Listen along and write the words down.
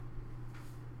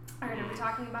Alright, are we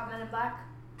talking about Men in Black?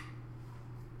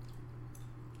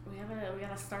 We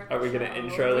gotta start the show. Are we show. gonna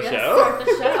intro the show? Start the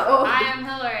show. I am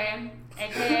Hillary,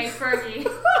 aka Fergie.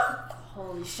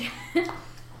 Holy shit.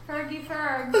 Fergie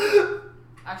Ferg.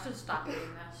 I should stop eating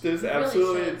this. There's You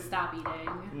absolutely really should stop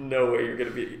eating. no way you're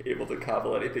gonna be able to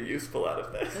cobble anything useful out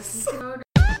of this. This is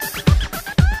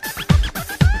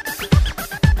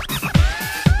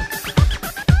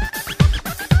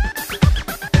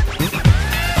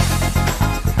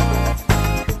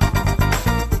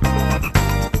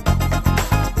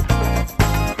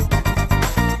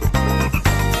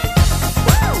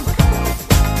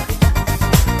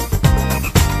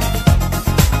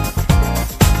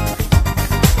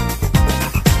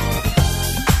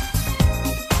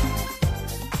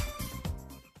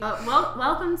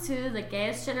welcome to the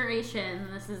Gayest Generation.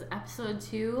 This is episode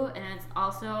 2, and it's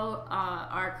also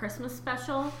our Christmas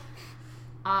special.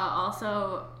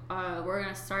 We're going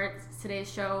to start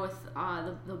today's show with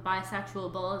the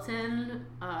Bisexual Bulletin.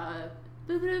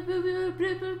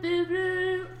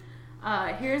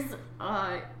 Here's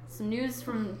some news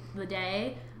from the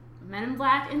day. Men in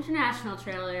Black International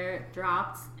trailer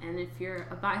dropped, and if you're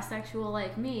a bisexual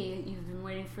like me, you've been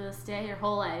waiting for this day your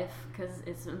whole life, because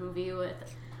it's a movie with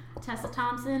Tessa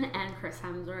Thompson and Chris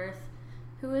Hemsworth.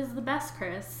 Who is the best,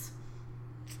 Chris?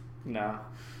 No.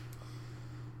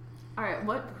 Alright,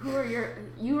 who are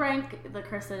you rank the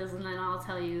Chris's, and then I'll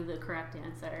tell you the correct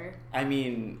answer. I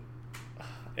mean,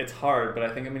 it's hard, but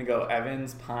I think I'm gonna go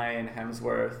Evans, Pine,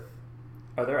 Hemsworth.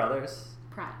 Are there others?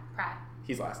 Pratt.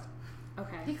 He's last.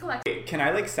 Okay. He collects. Wait, can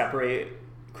I separate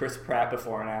Chris Pratt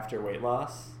before and after weight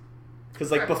loss? Because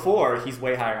Sure. before, he's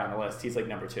way higher on the list. He's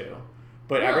number 2.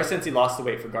 But ever Really? since he lost the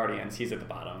weight for Guardians, he's at the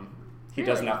bottom. He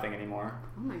does Really? nothing anymore.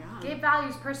 Oh my god. Gabe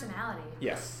values personality.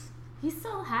 Yes. He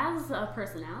still has a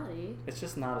personality. It's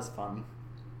just not as fun.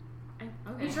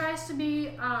 Okay. He tries to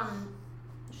be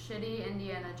shitty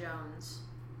Indiana Jones.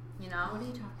 You know? What are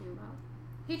you talking about?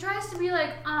 He tries to be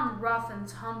I'm rough and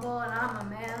tumble and I'm a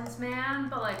man's man,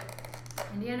 but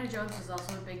Indiana Jones is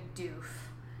also a big doof.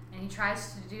 And he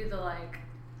tries to do the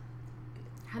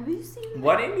Have you seen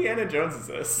What Indiana Jones is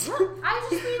this? I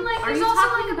just mean Are he's you also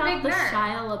talking a about big the nerd.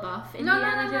 Shia LaBeouf No,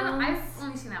 Indiana Jones? I've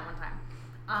only seen that one time.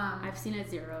 I've seen it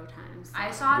 0 times. So.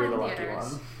 I saw it You're in the lucky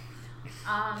theaters.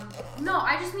 one. No,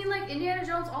 I just mean Indiana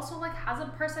Jones also has a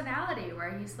personality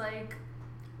where he's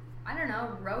I don't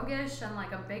know, roguish and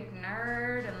a big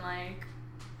nerd and I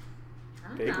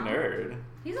don't Big know. nerd.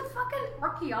 He's a fucking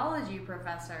archaeology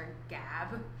professor,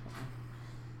 Gab.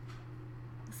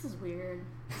 This is weird.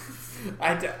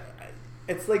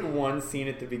 It's one scene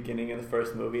at the beginning of the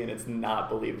first movie, and it's not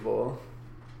believable.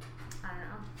 I don't know.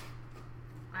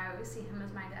 I always see him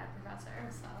as my dad professor,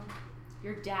 so.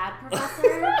 Your dad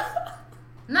professor?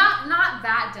 Not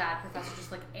that dad professor,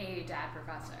 just a dad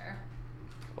professor.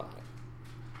 What?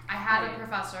 I had a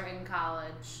professor in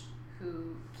college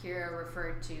who Kira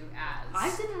referred to as.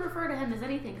 I didn't refer to him as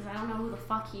anything because I don't know who the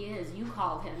fuck he is. You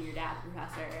called him your dad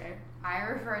professor. I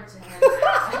referred to him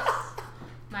as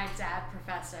my dad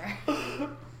professor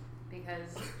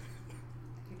because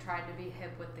he tried to be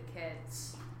hip with the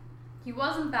kids. He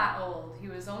wasn't that old. He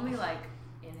was only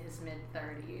in his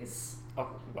mid-30s. Oh,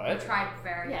 He what? tried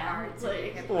very hard to be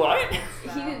hip with What? the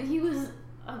kids, though. He was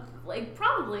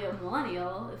probably a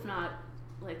millennial, if not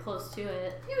close to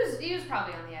it. He was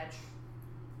probably on the edge.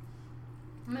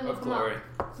 I'm gonna Of look him up. glory.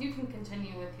 You can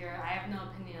continue with your. I have no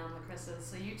opinion on the Chris's,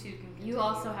 so you two can continue. You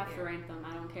also with have to your- rank them.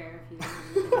 I don't care if you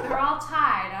don't. They're all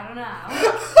tied. I don't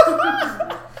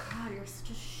know. God, you're such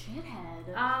a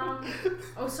shithead.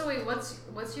 Oh, so wait.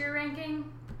 What's your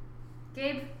ranking,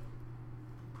 Gabe?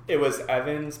 It was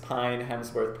Evans, Pine,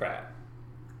 Hemsworth, Pratt.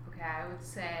 Okay, I would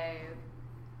say.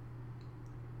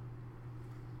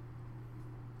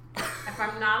 If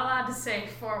I'm not allowed to say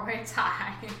 4-way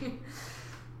tie,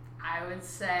 I would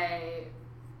say.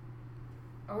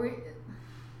 Are we?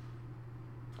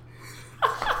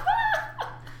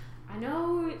 I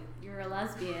know you're a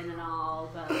lesbian and all,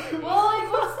 but Well,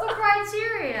 what's the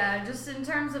criteria? Just in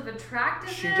terms of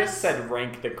attractiveness? She just said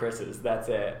rank the Chris's. That's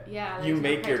it. yeah, You there's no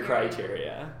make your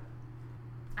criteria.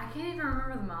 I can't even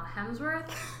remember them all. Hemsworth,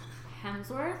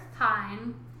 Hemsworth,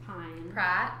 Pine,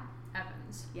 Pratt,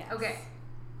 Evans. Yes. Okay.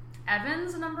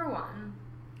 Evans, number 1.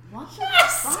 What the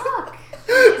Yes! fuck?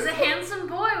 He's a handsome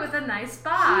boy with a nice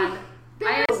bod.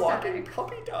 I A walking aesthetic.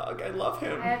 puppy dog. I love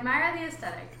him. I admire the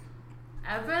aesthetic.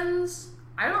 Evans,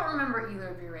 I don't remember either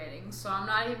of your ratings, so I'm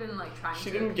not even trying to. She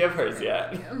didn't give hers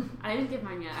yet. I didn't give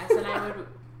mine yet. I said I would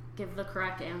give the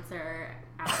correct answer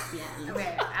at the end.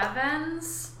 Okay,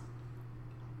 Evans,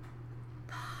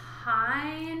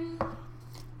 Pine.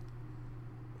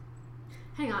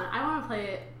 Hang on, I want to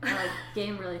play a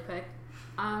game really quick.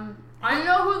 I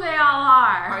know who they all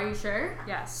are. Are you sure?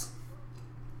 Yes.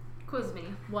 Quiz me.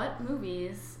 What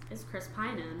movies is Chris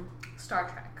Pine in? Star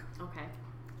Trek. Okay.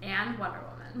 And Wonder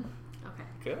Woman. Okay.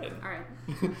 Good. All right.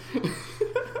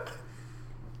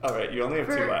 All right, you only have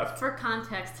 2 left. For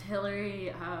context,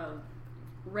 Hillary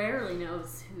rarely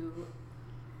knows who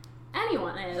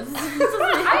anyone is.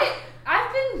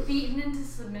 I've been beaten into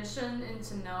submission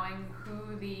into knowing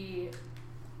who the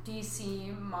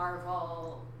DC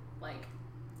Marvel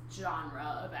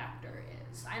genre of actor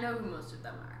is. I know who most of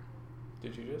them are.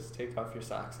 Did you just take off your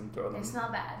socks and throw them? They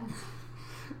smell bad.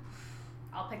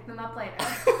 I'll pick them up later.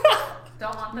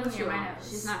 Don't want them near my nose.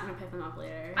 She's not gonna pick them up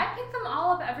later. I pick them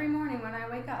all up every morning when I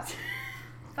wake up.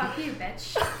 Fuck you,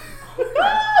 bitch.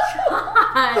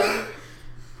 God.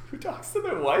 Who talks to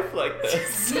their wife like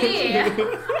this? Me.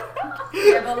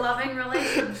 We have a loving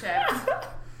relationship.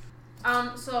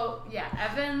 So yeah,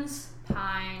 Evans,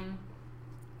 Pine,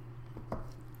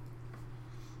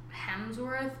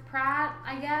 Hemsworth, Pratt,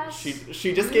 I guess.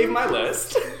 She just gave my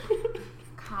list.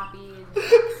 Copied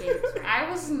Gabe's right. I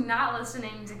was not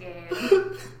listening to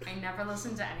Gabe. I never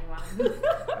listened to anyone.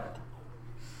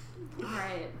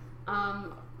 Alright.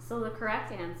 So the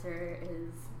correct answer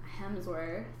is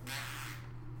Hemsworth,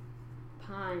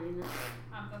 Pine,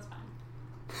 That's fine.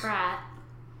 Pratt,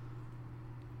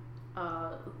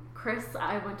 Chris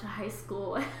I went to high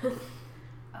school with.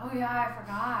 Oh yeah, I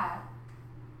forgot.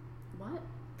 What?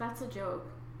 That's a joke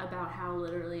about how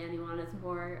literally anyone is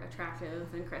more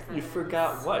attractive than Chris Evans. You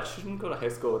forgot what? She didn't go to high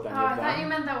school with any Oh, I of them. thought you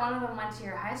meant that one of them went to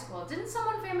your high school. Didn't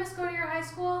someone famous go to your high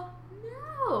school?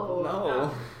 No.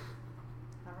 No.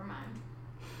 Never mind.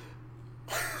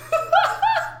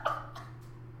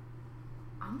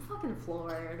 I'm fucking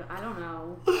floored. I don't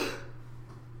know.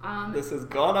 This has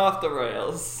gone off the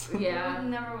rails. Yeah. It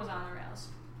never was on the rails.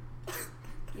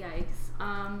 Yikes.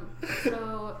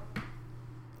 So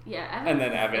yeah, Evans And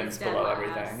then is Evans dead below last.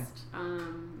 everything.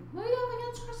 What do you have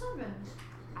against Chris Evans?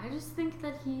 I just think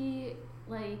that he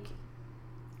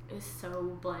is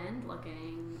so bland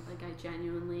looking. I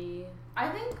genuinely. I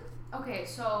think, okay,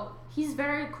 so He's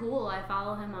very cool. I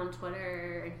follow him on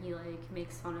Twitter, and he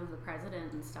makes fun of the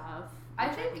president and stuff. I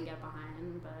Which I think- can get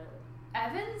behind, but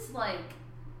Evans,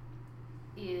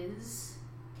 is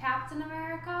Captain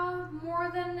America more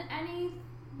than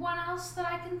anyone else that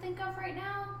I can think of right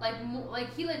now.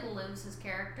 He lives his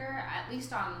character, at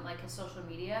least on his social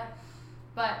media.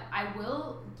 But I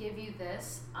will give you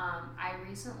this. I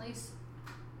recently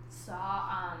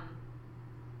saw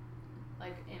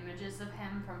images of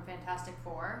him from Fantastic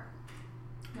Four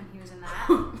when he was in that.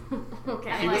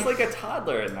 okay. He was a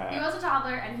toddler in that. He was a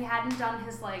toddler, and he hadn't done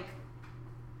his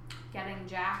getting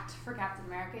jacked for Captain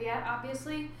America yet,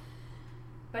 obviously.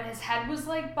 But his head was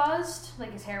buzzed,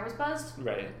 his hair was buzzed.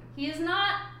 Right. He is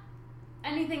not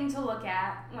anything to look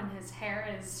at when his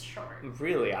hair is short.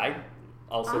 Really, I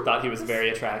also thought he was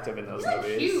very attractive in those He's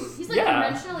movies. cute. He's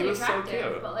conventionally he was attractive, so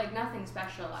cute. but nothing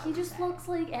special. He just looks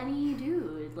like any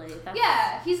dude. That's,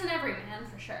 Yeah, he's an everyman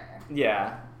for sure.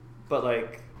 Yeah, but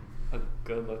a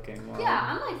good-looking one.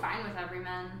 Yeah, I'm fine with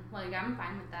everyman. I'm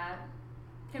fine with that.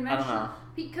 I don't know.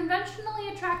 Conventionally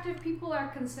attractive people are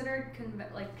considered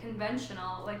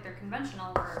conventional. They're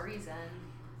conventional for a reason.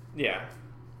 Yeah.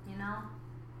 You know.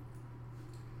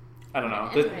 I don't know.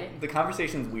 Anyway. The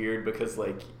conversation's weird because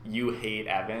you hate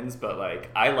Evans, but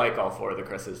I like all 4 of the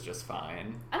Chris's just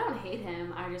fine. I don't hate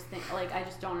him. I just think I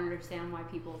just don't understand why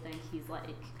people think he's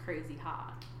crazy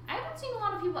hot. I haven't seen a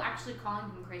lot of people actually calling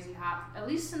him crazy hot, at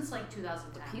least since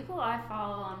 2010. People I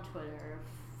follow on Twitter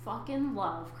fucking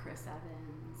love Chris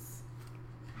Evans.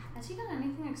 Has he done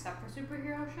anything except for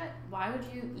superhero shit? Why would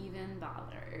you even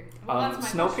bother? Well,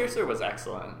 that's my Snowpiercer was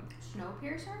excellent.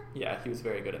 Snowpiercer? Yeah, he was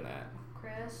very good in that.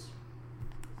 Chris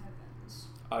Evans.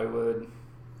 I would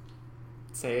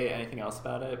say anything else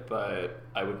about it, but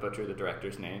I would butcher the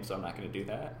director's name, so I'm not going to do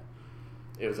that.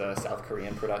 It was a South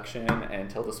Korean production, and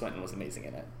Tilda Swinton was amazing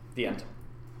in it. The end.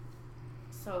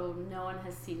 So no one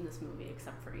has seen this movie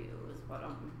except for you, is what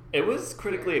I'm... It was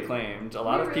critically acclaimed. A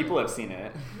lot of people have seen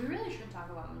it. We really should talk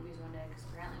about movies one day, because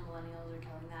apparently millennials are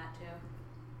killing that too.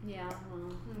 Yeah,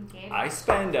 well... Okay. I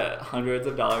spend hundreds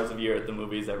of dollars a year at the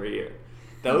movies every year.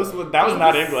 That was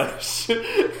not English.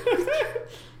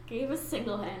 Gabe was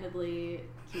single-handedly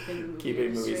keeping the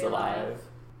Keeping movies alive.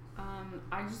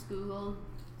 I just googled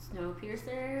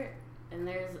Snowpiercer, and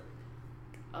there's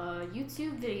a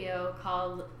YouTube video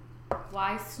called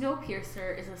Why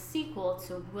Snowpiercer is a Sequel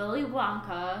to Willy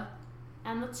Wonka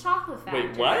and the Chocolate Factory.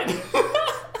 Wait, what?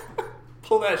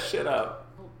 Pull that shit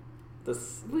up.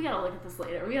 This. We gotta look at this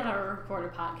later. We gotta record a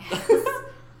podcast.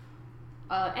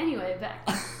 Anyway, back.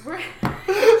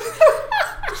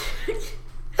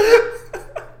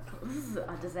 This is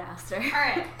a disaster.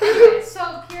 Alright, anyway, so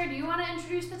Kira, do you want to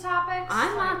introduce the topics?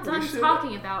 I'm not done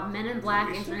talking about Men in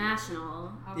Black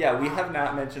International. Oh, Yeah, we God. have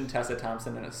not mentioned Tessa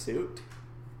Thompson in a suit.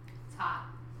 It's hot.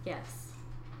 Yes.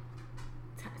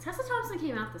 Tessa Thompson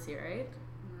came out this year, right?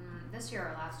 This year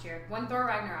or last year. When Thor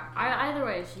Ragnarok. Either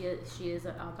way, she is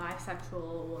a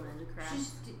bisexual woman, correct?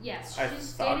 She's I dating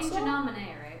thought so. Janelle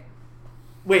Monáe, right?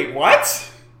 Wait,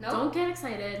 what? Nope. Don't get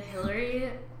excited.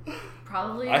 Hillary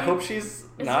probably... I hope she's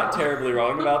not wrong. terribly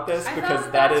wrong about this I because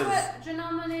thought that that's is. what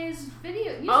Janelle Monáe's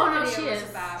video. She was is.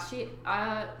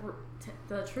 About.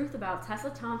 The truth about Tessa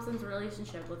Thompson's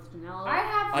relationship with Janelle. I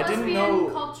have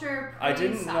culture. I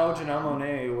didn't praise know salad. Janelle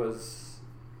Monáe was.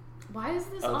 Why is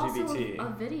this LGBT.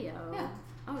 also a video? Yeah.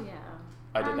 Oh yeah.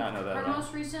 I did not know that. Her at all.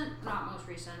 not most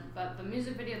recent, but the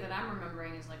music video that I'm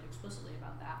remembering is like explicitly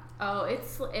about that. Oh,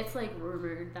 it's like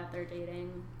rumored that they're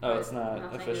dating. Oh, but it's not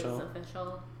nothing official? Is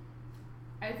official.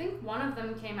 I think one of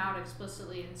them came out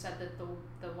explicitly and said that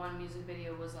the one music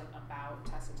video was like about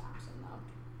Tessa Thompson though.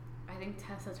 I think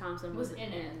Tessa Thompson was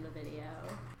in the video.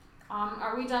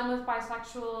 Are we done with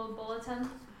Bisexual Bulletin?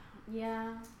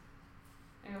 Yeah.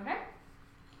 Are you okay?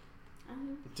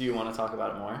 Do you want to talk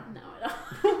about it more? No, I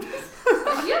don't.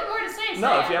 If you have more to say, No,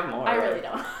 say if you it. have more. I really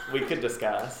don't. We could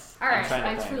discuss. All right, I'm trying to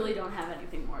I think. truly don't have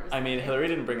anything more to say. I mean, Hillary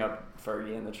didn't bring up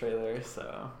Fergie in the trailer,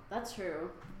 so. That's true.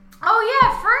 Oh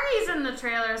yeah, Fergie's in the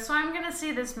trailer, so I'm gonna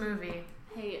see this movie.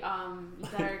 Hey, you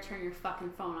better turn your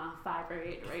fucking phone off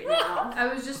vibrate right now.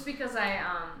 It was just because I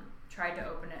tried to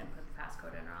open it and put the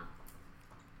passcode in wrong.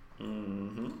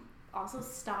 Mm-hmm. Also,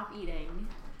 stop eating.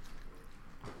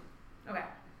 Okay.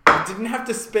 You didn't have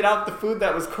to spit out the food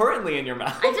that was currently in your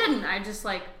mouth. I didn't. I just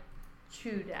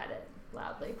chewed at it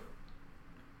loudly.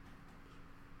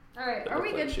 All right, It are we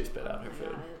looked like good? She spit out her Oh my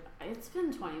food. God. It's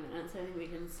been 20 minutes. I think we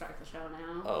can start the show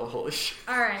now. Oh, holy shit.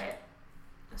 All right.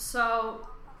 So,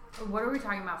 what are we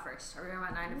talking about first? Are we talking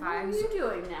about 9 to 5s? What are you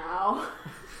doing now?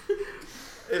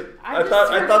 I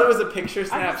thought it was a picture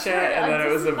Snapchat and then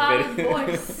it was a video.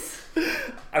 Voice.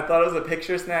 I thought it was a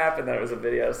picture snap and then it was a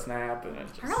video snap and it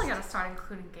just. I really gotta start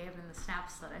including Gabe in the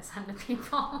snaps that I send to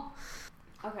people.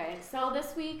 Okay, so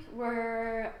this week we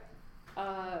have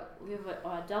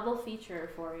a double feature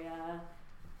for you.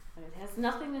 It has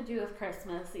nothing to do with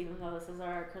Christmas, even though this is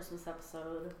our Christmas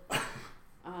episode.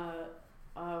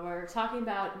 We're talking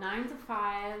about 9 to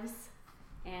 5s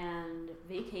and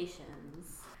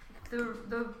vacations.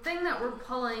 The thing that we're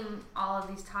pulling all of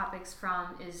these topics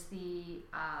from is the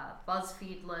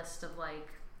BuzzFeed list of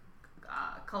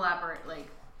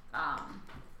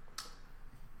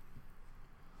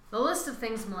the list of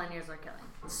things millennials are killing.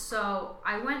 So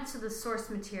I went to the source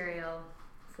material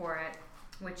for it,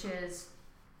 which is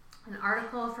an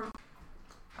article from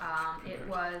it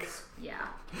was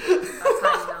that's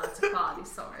how you know it's a quality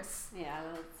source. Yeah,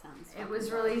 that sounds. It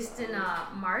was released in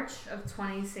March of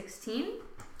 2016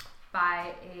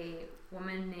 by a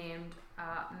woman named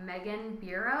Megan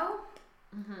Bureau,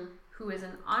 who is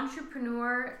an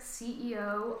entrepreneur,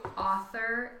 CEO,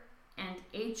 author, and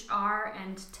HR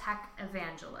and tech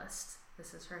evangelist.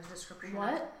 This is her description.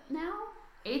 What now?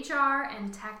 HR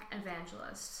and tech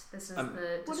evangelist. This is the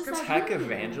what does description. that Tech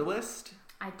evangelist?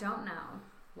 I don't know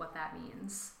what that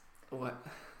means. What?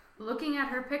 Looking at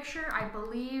her picture, I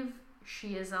believe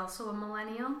she is also a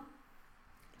millennial.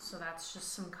 So that's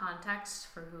just some context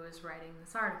for who is writing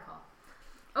this article.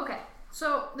 Okay,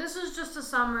 so this is just a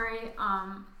summary.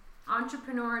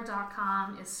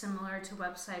 Entrepreneur.com is similar to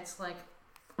websites like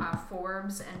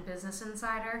Forbes and Business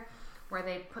Insider, where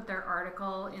they put their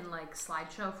article in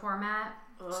slideshow format.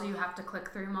 Ugh. So you have to click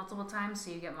through multiple times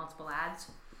so you get multiple ads.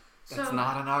 That's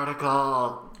not an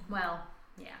article. Well,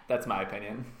 yeah. That's my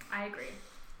opinion. I agree.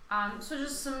 So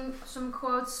just some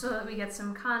quotes so that we get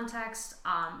some context.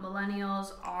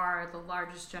 Millennials are the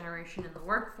largest generation in the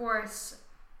workforce,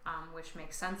 which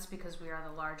makes sense because we are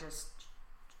the largest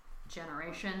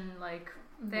generation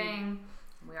thing.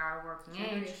 We are a working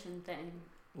Generation thing.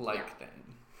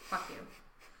 Thing. Fuck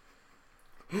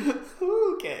you.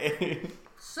 Okay.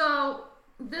 So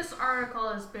this article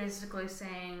is basically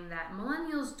saying that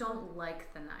millennials don't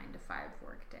like the 9 to 5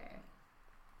 workday.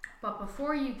 But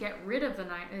before you get rid of the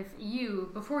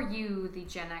before you, the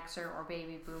Gen Xer or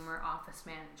baby boomer office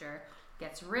manager,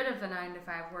 gets rid of the 9 to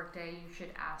 5 workday, you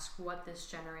should ask what this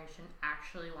generation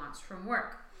actually wants from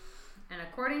work. And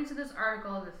according to this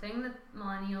article, the thing that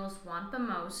millennials want the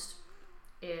most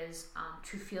is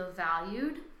to feel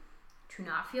valued, to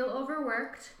not feel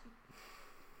overworked,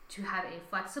 to have a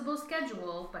flexible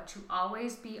schedule, but to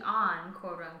always be on,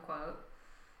 quote unquote,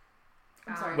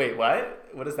 I'm sorry. Wait, what?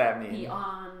 What does that mean? Be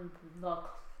on the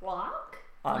clock?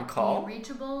 On like, call? Be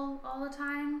reachable all the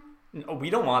time. No, we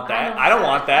don't want that. I don't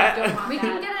want that. We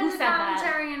can get into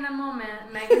commentary in a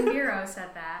moment. Megan Bureau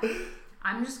said that.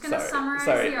 I'm just going to summarize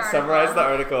the article. Summarize the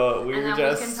article. We and were then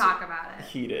just we can talk about it.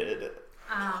 Heated.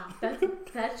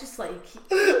 That's just like...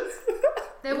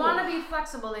 They want to be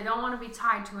flexible. They don't want to be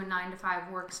tied to a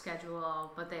 9-to-5 work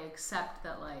schedule, but they accept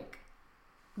that, like,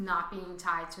 not being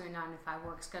tied to a 9-to-5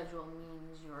 work schedule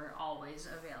means you're always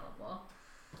available.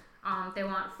 They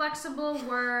want flexible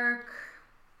work.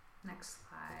 Next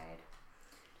slide.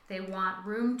 They want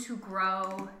room to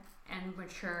grow and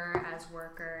mature as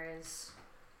workers.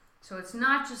 So it's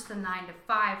not just the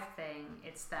 9-to-5 thing.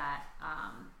 It's that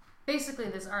basically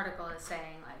this article is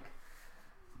saying, like,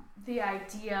 the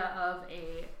idea of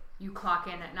you clock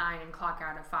in at 9 and clock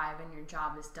out at 5 and your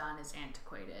job is done is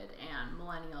antiquated, and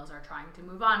millennials are trying to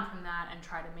move on from that and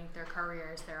try to make their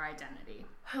careers their identity.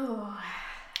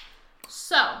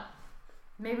 So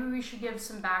maybe we should give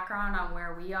some background on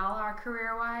where we all are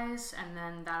career-wise, and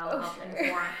then that'll help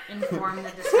inform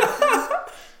the discussion.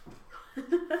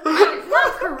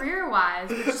 Not career-wise,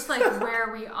 but just like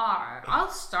where we are.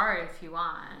 I'll start if you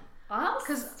want. I'll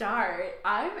start.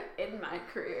 I'm in my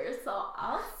career, so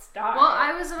I'll start. Well,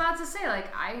 I was about to say, like,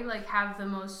 I like have the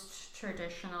most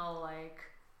traditional, like,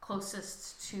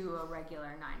 closest to a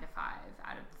regular 9-to-5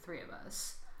 out of the three of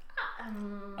us. I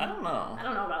don't know. I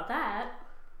don't know about that.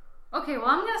 Okay, well,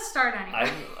 I'm gonna start anyway.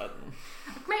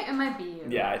 It might be you.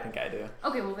 Yeah, I think I do.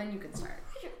 Okay, well then you can start.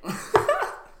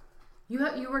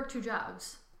 You work 2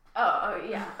 jobs. Oh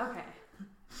yeah. Okay.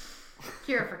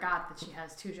 Kira forgot that she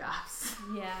has 2 jobs.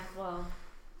 Yeah. Well.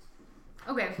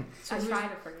 Okay. So I try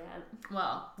to forget.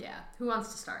 Well, yeah. Who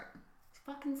wants to start?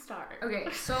 Fucking start.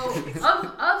 Okay. So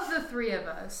of the three of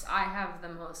us, I have the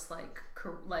most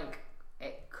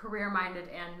career-minded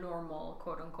and normal,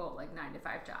 quote unquote, like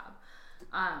 9-to-5 job.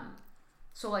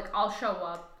 So like I'll show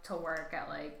up to work at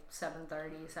like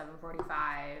 7:30,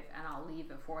 7:45, and I'll leave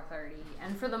at 4:30.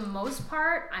 And for the most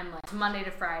part, I'm like Monday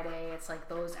to Friday, it's like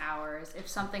those hours. If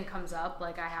something comes up,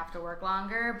 like I have to work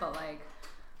longer, but like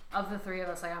of the three of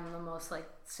us, like I'm the most like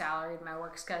salaried. My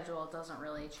work schedule doesn't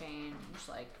really change.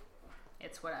 Like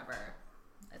it's whatever.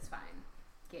 It's fine.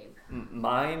 Gabe.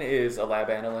 Mine is a lab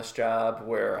analyst job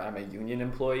where I'm a union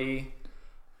employee.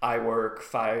 I work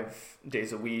 5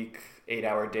 days a week,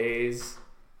 8-hour days.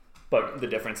 But the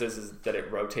difference is that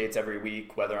it rotates every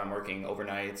week, whether I'm working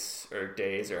overnights or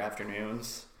days or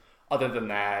afternoons. Other than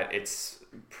that, it's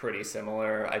pretty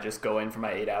similar. I just go in for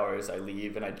my 8 hours, I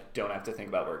leave, and I don't have to think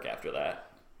about work after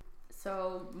that.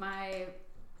 So my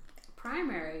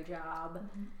primary job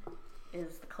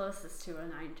is the closest to a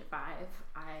 9-to-5.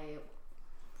 I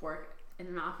work in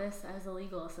an office as a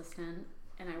legal assistant,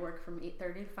 and I work from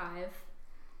 8:30 to 5.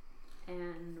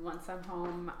 And once I'm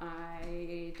home,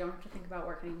 I don't have to think about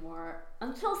work anymore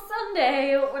until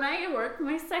Sunday when I work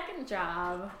my second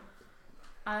job.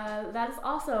 That is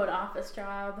also an office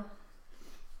job.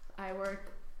 I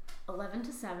work 11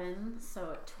 to 7,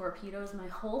 so it torpedoes my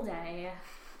whole day.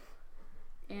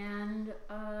 And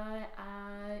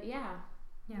yeah.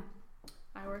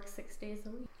 I work 6 days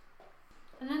a week.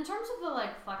 And in terms of the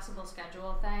like flexible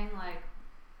schedule thing, like,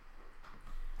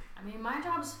 I mean, my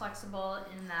job's flexible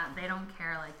in that they don't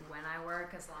care like when I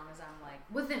work as long as I'm like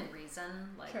within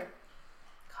reason, like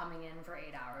coming in for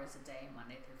 8 hours a day,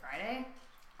 Monday through Friday.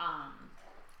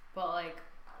 But like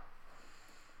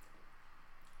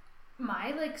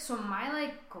my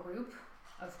group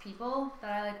of people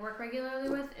that I like work regularly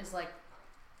with is like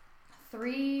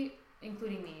 3,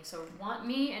 including me. So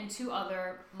me and 2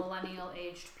 other millennial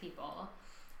aged people,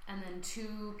 and then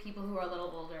 2 people who are a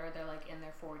little older. They're like in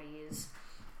their 40s.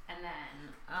 And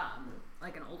then,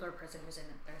 like an older person who's in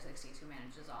their 60s who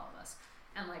manages all of us.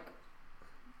 And like,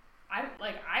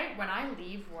 when I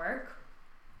leave work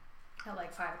at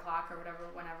like 5 o'clock or whatever,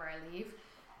 whenever I leave,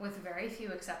 with very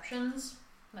few exceptions,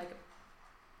 like,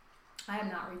 I am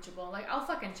not reachable. Like, I'll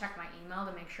fucking check my email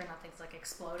to make sure nothing's like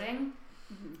exploding.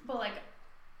 Mm-hmm. But like,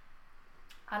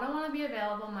 I don't want to be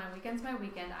available. My weekend's my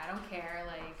weekend. I don't care.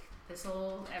 Like,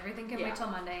 everything can wait till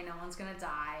Monday. No one's gonna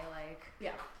die.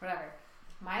 Like, whatever.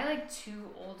 My like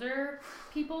 2 older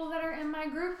people that are in my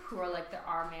group who are like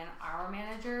our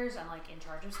managers and like in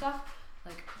charge of stuff,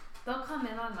 like they'll come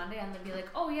in on Monday and they'll be like,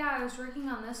 oh yeah, I was working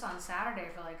on this on Saturday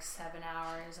for like 7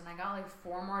 hours and I got like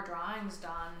 4 more drawings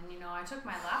done, and I took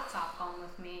my laptop home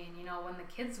with me, and when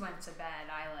the kids went to bed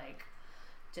I like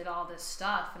did all this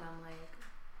stuff. And I'm like,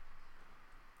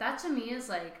 that to me is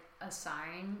like a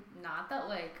sign, not that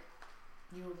like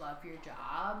you love your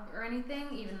job or anything,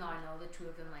 even though I know the two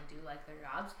of them like do like their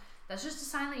jobs. That's just a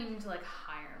sign that you need to like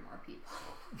hire more people.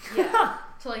 Yeah.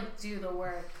 To like do the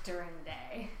work during the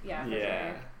day. Yeah.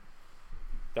 Yeah. Sure.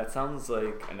 That sounds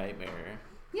like a nightmare.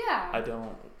 Yeah. I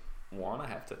don't want to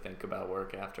have to think about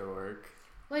work after work.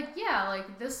 Like, yeah,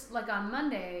 like this, like on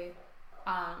Monday,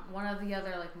 one of the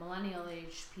other like millennial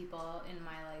age people in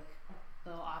my like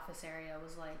little office area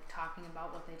was like talking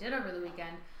about what they did over the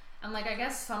weekend. And like, I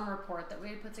guess some report that we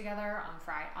had put together on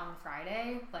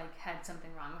Friday, like had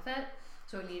something wrong with it.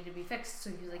 So it needed to be fixed. So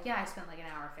he was like, yeah, I spent like an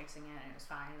hour fixing it and it was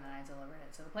fine. And then I delivered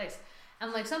it to the place.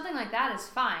 And like something like that is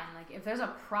fine. Like if there's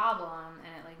a problem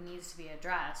and it like needs to be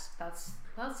addressed, that's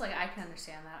like, I can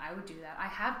understand that. I would do that. I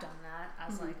have done that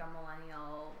as like a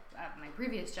millennial at my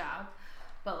previous job.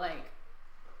 But like,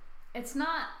 it's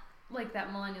not like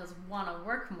that millennials want to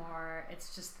work more.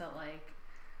 It's just that like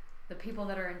the people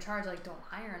that are in charge like don't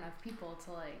hire enough people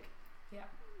to like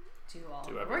do all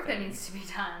the work that needs to be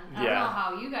done. I don't know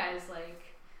how you guys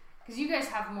like, because you guys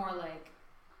have more like,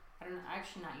 I don't know,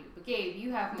 actually not you, but Gabe,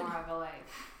 you have more of a like,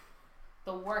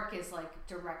 the work is like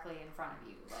directly in front of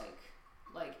you.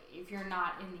 Like if you're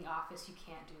not in the office, you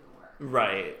can't do the work.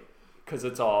 Right, because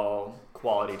it's all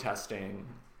quality testing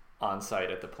on site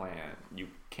at the plant. You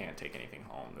can't take anything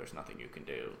home. There's nothing you can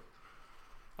do.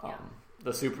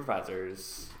 The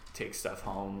supervisors take stuff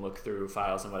home, look through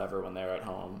files and whatever when they're at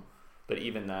home. But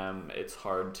even them, it's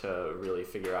hard to really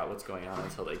figure out what's going on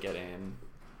until they get in,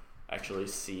 actually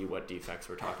see what defects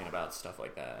we're talking about, stuff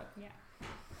like that. Yeah.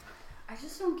 I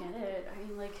just don't get it. I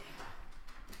mean, like,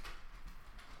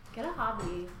 get a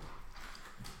hobby.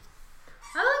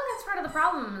 I think that's part of the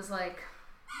problem is like,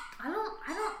 I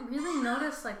don't really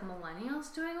notice like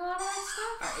millennials doing a lot of that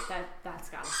stuff. All right, that's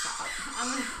gotta stop.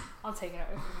 I'll take it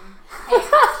away from you. Hey,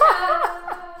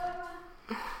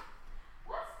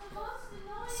 what's the most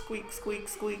annoying? Squeak, squeak,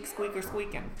 squeak, squeaker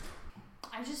squeaking.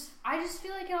 I just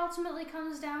feel like it ultimately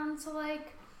comes down to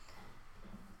like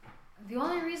the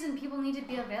only reason people need to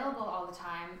be available all the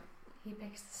time. He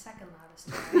picks the second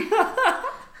loudest one.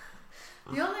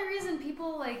 The only reason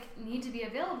people like need to be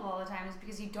available all the time is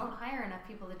because you don't hire enough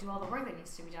people to do all the work that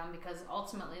needs to be done, because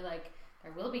ultimately like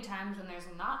there will be times when there's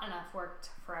not enough work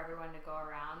for everyone to go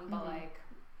around, but like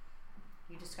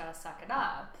you just gotta suck it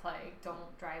up. Like,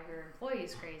 don't drive your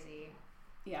employees crazy.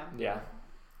 Yeah.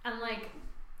 And like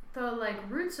the like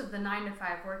roots of the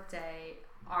 9-to-5 workday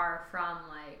are from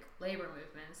like labor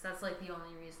movements. That's like the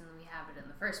only reason we have it in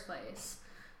the first place.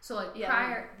 So like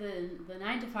prior, the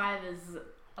 9-to-5 is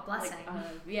a blessing.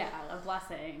 Like, a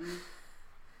blessing.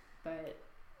 But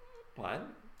what?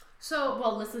 So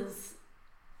well, this is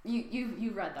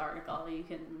you read the article. You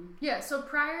can So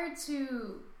prior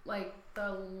to like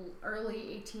the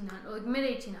early 1800s, like mid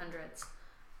 1800s,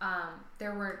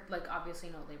 there were like obviously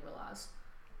no labor laws.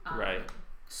 Right.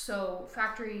 So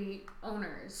factory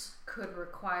owners could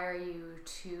require you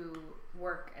to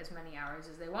work as many hours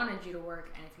as they wanted you to work,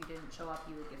 and if you didn't show up,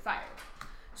 you would get fired.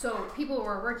 So people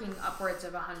were working upwards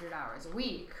of 100 hours a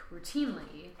week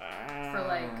routinely for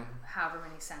like however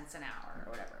many cents an hour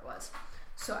or whatever it was.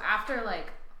 So after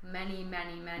like many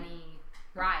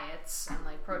riots and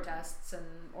like protests and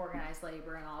organized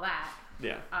labor and all that,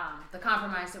 the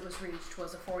compromise that was reached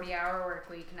was a 40-hour work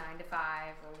week, 9 to 5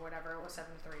 or whatever it was, 7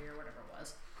 to 3 or whatever it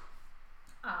was,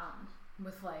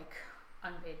 with like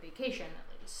unpaid vacation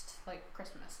at least, like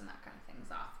Christmas and that kind of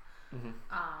thing's off.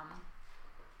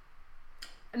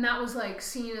 And that was like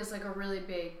seen as like a really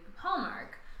big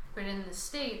hallmark, but in the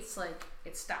States, like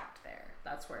it stopped there.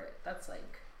 That's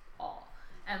like all.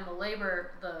 And the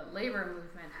labor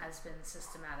movement has been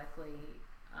systematically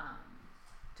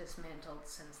dismantled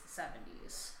since the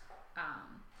 70s,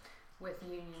 with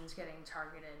unions getting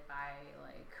targeted by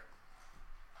like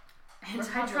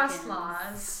antitrust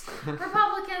laws,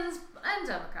 Republicans and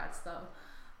Democrats though.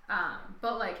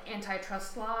 But like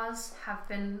antitrust laws have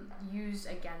been used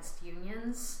against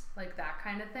unions, like that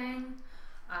kind of thing.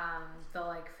 The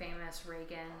like famous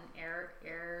Reagan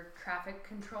air traffic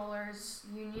controllers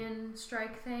union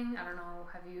strike thing. I don't know.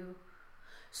 Have you?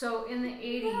 So in the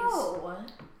 80s, no.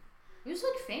 It was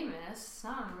like famous. It's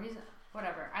not unreason.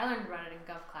 Whatever. I learned about it in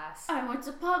gov class. I went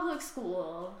to public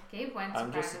school. Gabe went to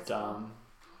I'm private just dumb.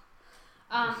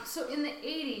 School. So in the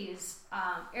 80s,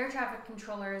 air traffic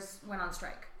controllers went on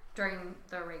strike during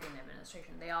the Reagan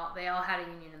administration. They all had a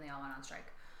union and they all went on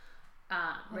strike.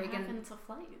 What happened to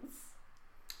flights?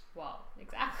 Well,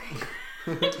 exactly.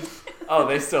 Oh,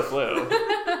 they still flew.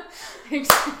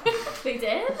 They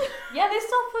did? Yeah, they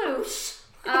still flew.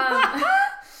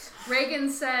 Reagan,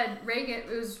 it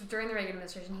was during the Reagan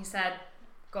administration, he said,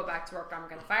 go back to work, I'm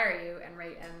gonna fire you, and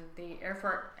the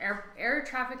air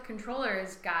traffic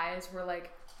controllers guys were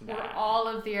like, we're all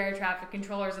of the air traffic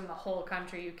controllers in the whole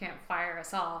country, you can't fire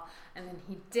us all. And then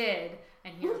he did,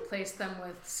 and he replaced them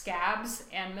with scabs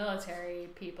and military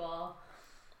people.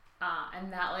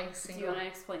 And that like Do you want to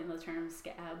explain the term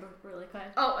scab really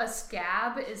quick? Oh, a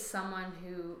scab is someone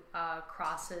who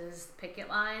crosses picket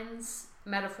lines,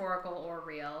 metaphorical or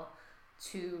real,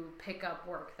 to pick up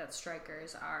work that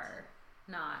strikers are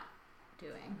not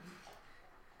doing.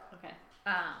 Okay.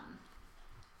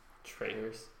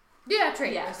 Traitors. Yeah,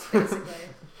 traitors, basically.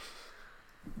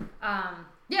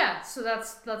 Yeah, so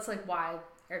that's like why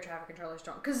air traffic controllers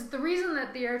don't. Because the reason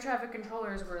that the air traffic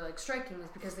controllers were like striking was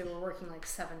because they were working like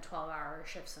 7 12-hour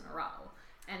shifts in a row.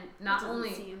 And not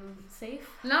only seem safe.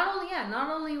 Not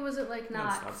only was it like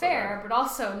not fair, but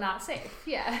also not safe.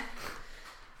 Yeah.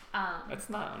 That's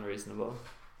not unreasonable.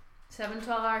 7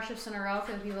 12-hour shifts in a row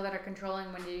for the people that are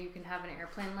controlling when you can have an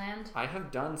airplane land. I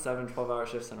have done 7 12-hour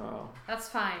shifts in a row. That's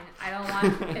fine. I don't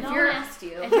want. No one asked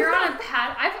you. If you're on a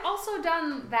pad, I've also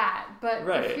done that. But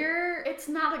if you're, it's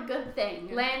not a good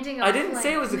thing. Landing. I didn't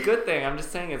say it was a good thing. I'm just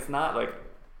saying it's not like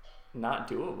not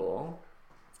doable.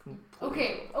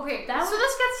 Okay. So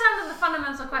this gets down to the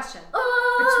fundamental question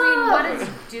between what is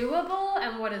doable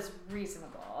and what is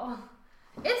reasonable.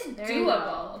 It's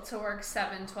doable to work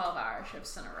 7 12-hour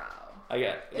shifts in a row.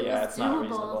 It's not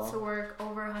reasonable. Doable to work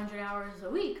over 100 hours a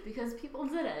week because people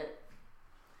did it.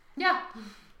 Yeah.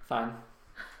 Fine.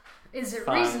 Is it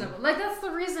reasonable? Like, that's the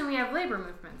reason we have labor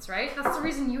movements, right? That's the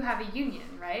reason you have a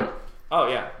union, right? Oh,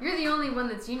 yeah. You're the only one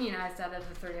that's unionized out of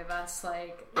the 3 of us.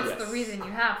 Like, it's the reason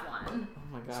you have one. Oh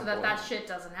my God. So that shit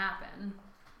doesn't happen.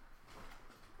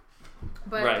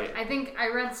 But right. I think I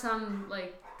read some,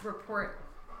 like, report,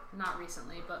 not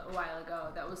recently, but a while ago,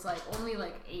 that was, like, only,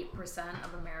 like, 8%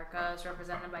 of America is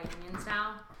represented by unions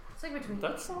now. It's, like, between 8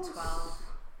 and 12.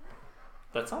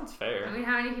 That sounds fair. I mean,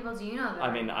 how many people do you know that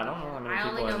I mean, I don't know how many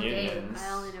people in unions.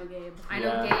 I only know Gabe. I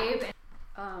know Gabe.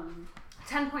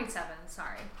 10.7,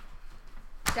 sorry.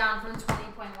 Down from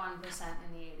 20.1%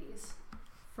 in the 80s.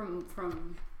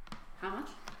 From how much?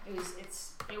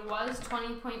 It was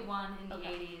 20.1 in the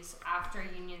 80s after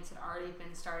unions had already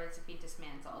been started to be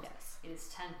dismantled. Yes. It is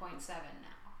 10.7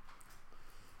 now.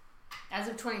 As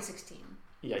of 2016.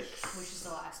 Yikes. Which is the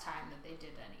last time that they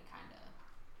did any kind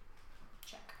of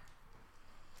check.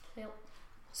 Yep.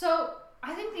 So,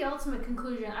 I think the ultimate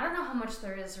conclusion, I don't know how much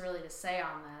there is really to say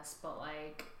on this, but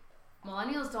like,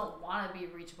 millennials don't want to be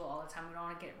reachable all the time. We don't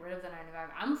want to get rid of the 9 to 5.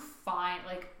 I'm fine.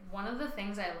 Like, one of the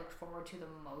things I looked forward to the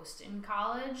most in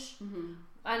college,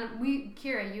 and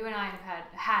Kira, you and I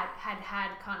have had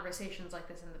conversations like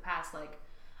this in the past. Like,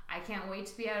 I can't wait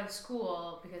to be out of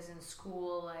school because in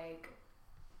school, like,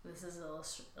 this is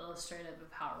illustrative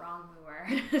of how wrong we were.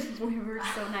 We were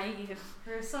so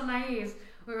naive.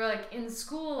 We were like, in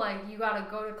school, like, you gotta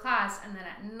go to class, and then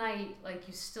at night, like,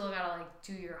 you still gotta, like,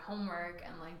 do your homework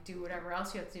and, like, do whatever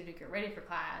else you have to do to get ready for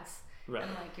class. Right.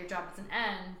 And, like, your job doesn't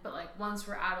end. But, like, once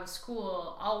we're out of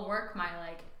school, I'll work my,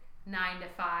 like, 9 to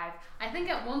 5. I think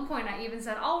at one point I even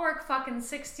said, I'll work fucking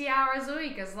 60 hours a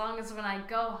week as long as when I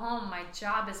go home, my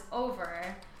job is over.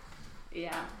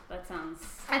 Yeah, that sounds...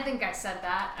 I think I said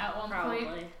that at one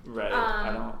point. Right.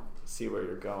 I don't see where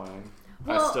you're going.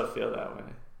 Well, I still feel that way.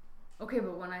 Okay,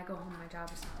 but when I go home, my job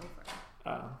is not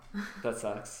over. Oh, that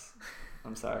sucks.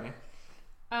 I'm sorry.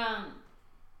 I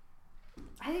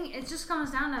think it just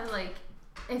comes down to, like,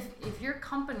 if your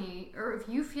company, or if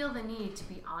you feel the need to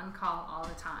be on call all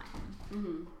the time,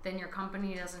 then your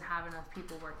company doesn't have enough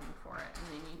people working for it, and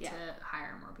they need to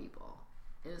hire more people,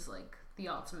 is, like, the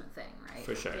ultimate thing, right?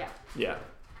 For sure. Yeah.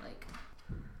 Like,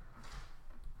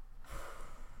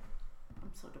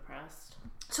 I'm so depressed.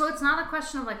 So it's not a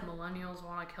question of, like, millennials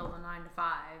want to kill the 9 to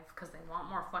 5 because they want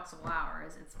more flexible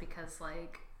hours. It's because,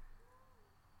 like,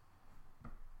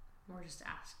 we're just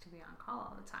asked to be on call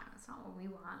all the time. That's not what we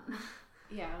want.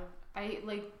 Yeah. I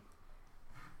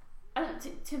don't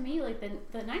know, to me, like,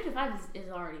 the 9 to 5 is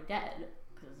already dead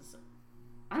because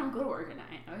I don't go to work at 9.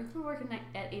 I go to work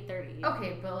at 8:30.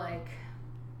 Okay, but, like...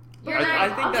 I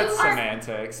think that's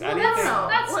semantics. Well,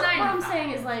 that's what I'm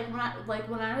saying is, like,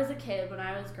 when I was a kid, when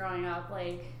I was growing up,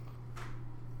 like,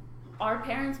 our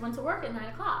parents went to work at 9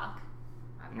 o'clock.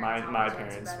 My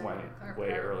parents went way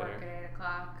earlier. Work at 8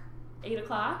 o'clock. 8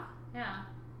 o'clock? Yeah.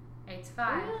 8 to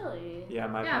 5. Really? Yeah,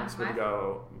 my parents would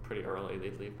go pretty early.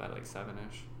 They'd leave by like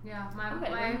 7-ish. Yeah, the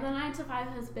 9 to 5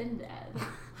 has been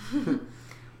dead.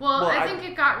 well, I think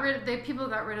people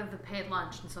got rid of the paid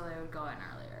lunch, and so they would go in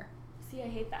earlier. See, I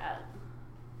hate that.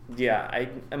 Yeah,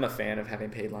 I'm a fan of having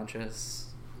paid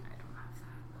lunches. I don't have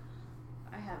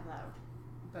that. I have that,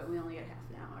 but we only get half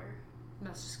an hour.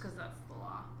 That's just because that's the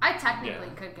law. I technically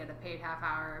could get a paid half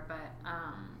hour, but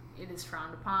it is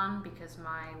frowned upon because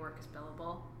my work is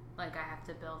billable. Like, I have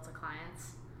to bill to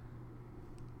clients,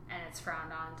 and it's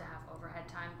frowned on to have overhead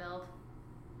time billed.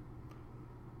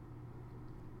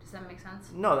 Does that make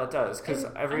sense? No, that does, because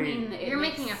you're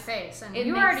making a face, and it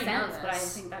you makes already sense, know this. but I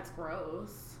think that's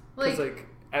gross. Because,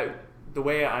 the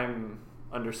way I'm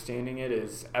understanding it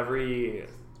is every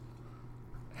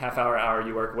half hour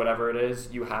you work, whatever it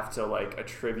is, you have to, like,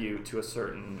 attribute to a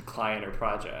certain client or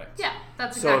project. Yeah,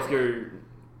 that's exactly. So if you're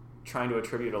trying to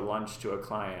attribute a lunch to a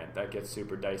client, that gets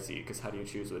super dicey, because how do you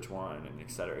choose which one, and et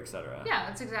cetera, et cetera. Yeah,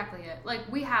 that's exactly it.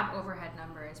 Like, we have overhead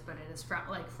numbers, but it is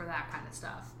for that kind of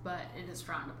stuff, but it is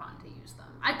frowned upon to use them.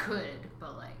 I could,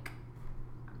 but, like,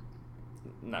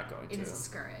 not going to. It is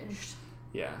discouraged.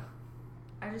 Yeah.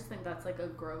 I just think that's, like, a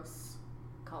gross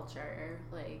culture.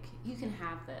 Like, you can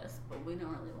have this, but we don't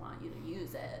really want you to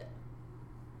use it.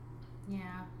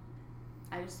 Yeah.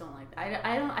 I just don't like that.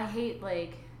 I hate,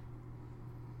 like,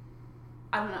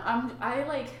 I don't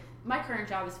know. My current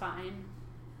job is fine,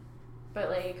 but,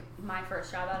 like, my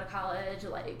first job out of college,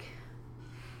 like,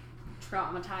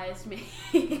 traumatized me.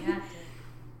 Yeah,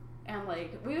 and,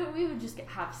 like, we would just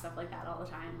have stuff like that all the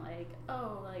time. Like,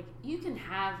 oh, like, you can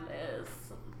have this,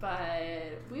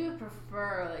 but we would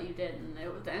prefer that you didn't.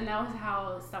 And that was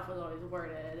how stuff was always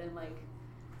worded. And, like,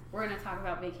 we're going to talk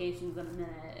about vacations in a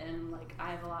minute, and, like,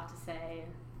 I have a lot to say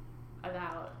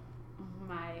about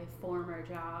my former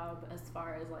job as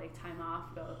far as, like, time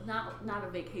off goes. Not a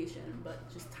vacation,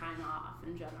 but just time off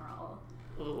in general.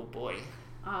 Oh boy.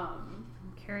 I'm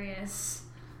curious.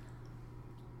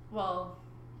 Well,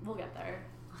 we'll get there.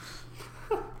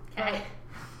 Okay.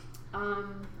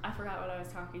 I forgot what I was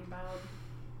talking about.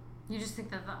 You just think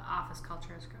that the office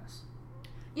culture is gross.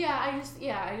 Yeah,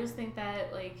 I just think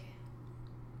that, like,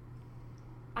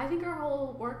 I think our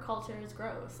whole work culture is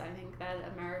gross. I think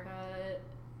that America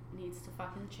needs to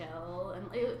fucking chill. And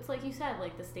it's like you said,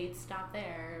 like, the States stop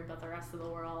there, but the rest of the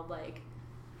world, like...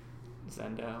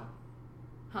 Zend out.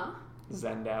 Huh?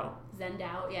 Zend out,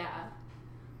 yeah.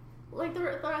 Like, the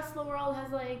rest of the world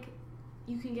has, like,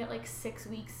 you can get, like, 6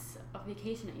 weeks of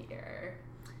vacation a year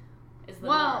is the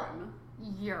norm.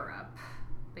 Europe,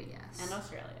 but yes. And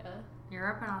Australia.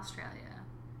 Europe and Australia,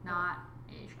 not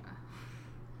Asia.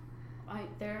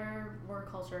 Their work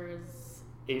culture is...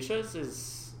 Asia's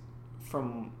is,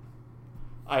 from...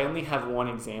 I only have one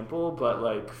example, but,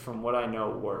 like, from what I know,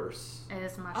 worse. It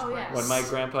is much worse. Yeah. When my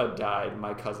grandpa died,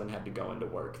 my cousin had to go into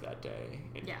work that day.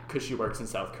 Yeah. Because she works in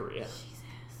South Korea. Jesus.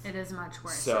 It is much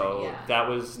worse. So that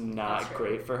was not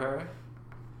great for her.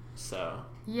 So...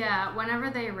 Yeah, whenever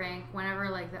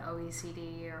like the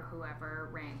OECD or whoever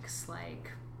ranks like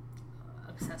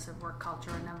obsessive work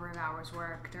culture, number of hours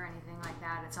worked or anything like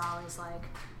that, it's always like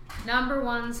number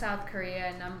 1 South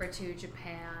Korea, number 2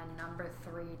 Japan, number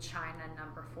 3 China,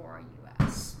 number 4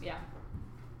 US. Yeah.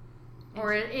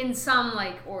 Or in some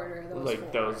like order, those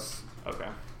like 4. Those, okay.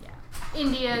 Yeah.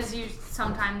 India's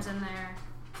sometimes in there,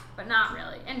 but not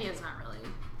really. India's not really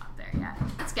up there yet.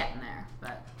 It's getting there,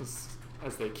 but...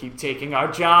 As they keep taking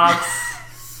our jobs.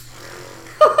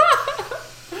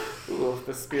 Ooh,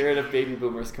 the spirit of baby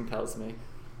boomers compels me.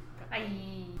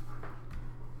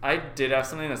 I did have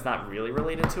something that's not really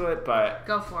related to it, but...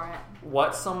 Go for it.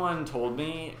 What someone told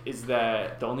me is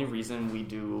that the only reason we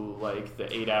do, like, the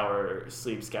 8-hour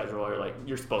sleep schedule, or, like,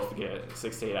 you're supposed to get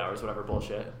 6 to 8 hours, whatever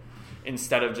bullshit,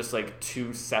 instead of just, like,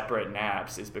 2 separate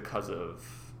naps, is because of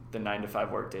the 9 to 5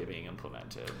 workday being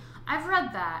implemented. I've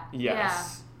read that. Yes.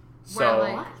 Yeah.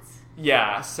 So, what?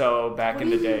 Yeah, so back in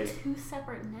the day... 2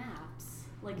 separate naps?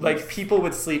 Like people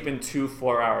would sleep in 2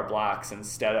 4-hour blocks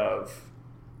instead of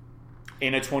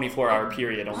in a 24-hour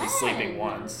period only sleeping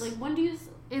once. Like, when do you...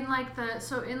 In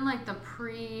the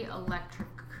pre-electric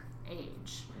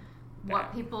age,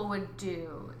 what people would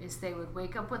do is they would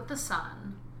wake up with the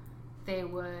sun. They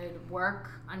would work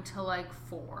until like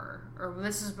 4, or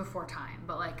this is before time,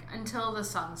 but like until the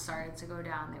sun started to go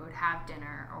down, they would have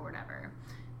dinner or whatever.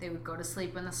 They would go to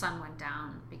sleep when the sun went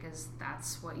down, because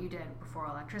that's what you did before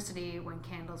electricity, when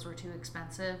candles were too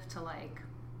expensive to like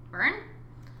burn.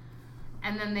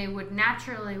 And then they would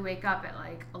naturally wake up at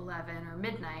like 11 or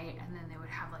midnight, and then they would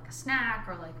have like a snack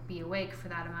or like be awake for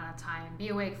that amount of time, be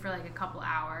awake for like a couple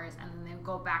hours, and then they would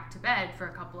go back to bed for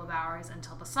a couple of hours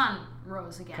until the sun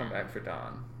rose again. Come back for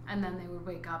dawn. And then they would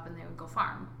wake up and they would go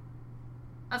farm.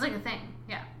 That's like a thing,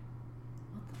 yeah.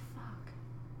 What the fuck?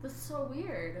 This is so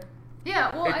weird.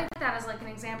 Yeah, well, I think that as like an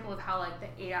example of how like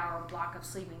the 8-hour block of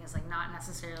sleeping is like not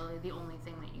necessarily the only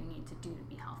thing that you need to do to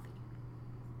be healthy.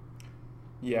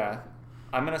 Yeah.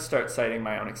 I'm going to start citing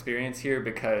my own experience here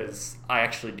because I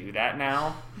actually do that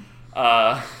now.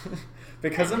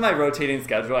 Because of my rotating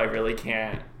schedule, I really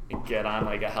can't get on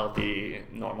like a healthy,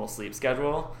 normal sleep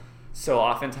schedule. So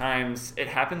oftentimes it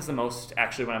happens the most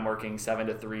actually when I'm working 7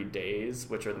 to 3 days,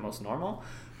 which are the most normal.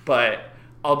 But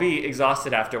I'll be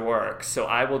exhausted after work, so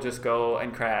I will just go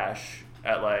and crash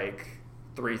at like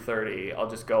 3:30. I'll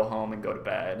just go home and go to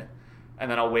bed.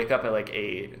 And then I'll wake up at like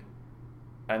 8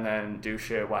 and then do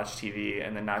shit, watch TV,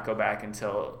 and then not go back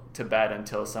to bed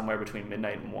until somewhere between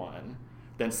midnight and 1.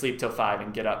 Then sleep till 5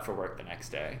 and get up for work the next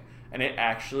day. And it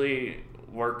actually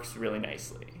works really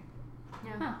nicely.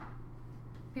 Yeah. Huh.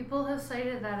 People have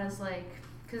cited that as like,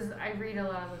 because I read a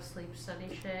lot of the sleep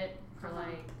study shit for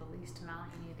like the least amount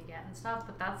you need to get and stuff,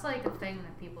 but that's like a thing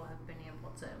that people have been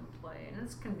able to employ, and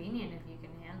it's convenient if you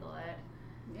can handle it.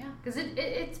 Yeah. Because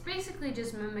it's basically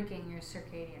just mimicking your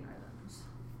circadian rhythms,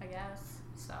 I guess.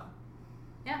 So,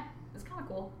 yeah, it's kind of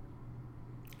cool.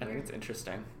 I think it's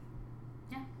interesting.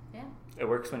 Yeah. It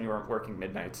works when you're working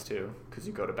midnights too, because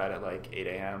you go to bed at like 8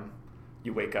 a.m.,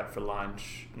 you wake up for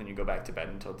lunch, and then you go back to bed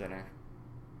until dinner.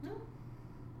 No.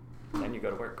 Then you go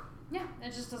to work. Yeah,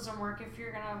 it just doesn't work if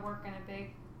you're gonna work in a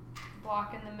big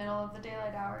block in the middle of the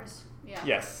daylight hours. Yeah.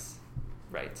 Yes.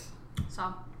 Right.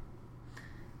 So,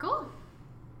 cool.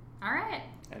 All right.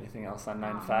 Anything else on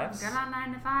 9 to 5s? Good on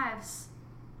 9 to 5s.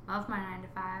 Love my 9 to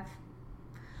 5.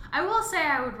 I will say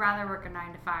I would rather work a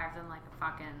 9 to 5 than like a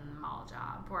fucking mall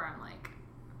job where I'm like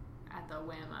at the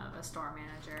whim of a store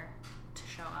manager to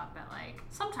show up at like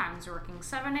sometimes working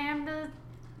 7 a.m.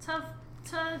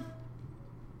 to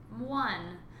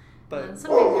 1. But and then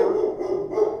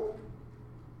some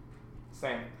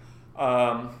same.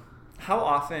 How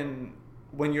often,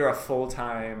 when you're a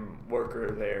full-time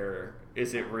worker there,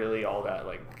 is it really all that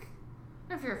like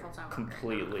if you're a full-time worker.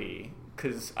 completely?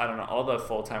 Because I don't know, all the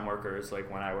full-time workers, like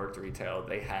when I worked retail,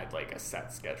 they had like a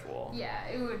set schedule. Yeah,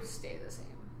 it would stay the same.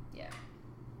 Yeah,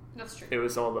 that's true. It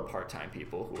was all the part-time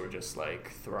people who were just like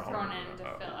thrown in to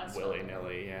fill us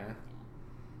willy-nilly. Yeah.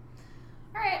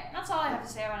 All right, that's all I have to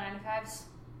say about 9 to 5s.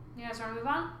 You guys want to move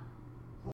on?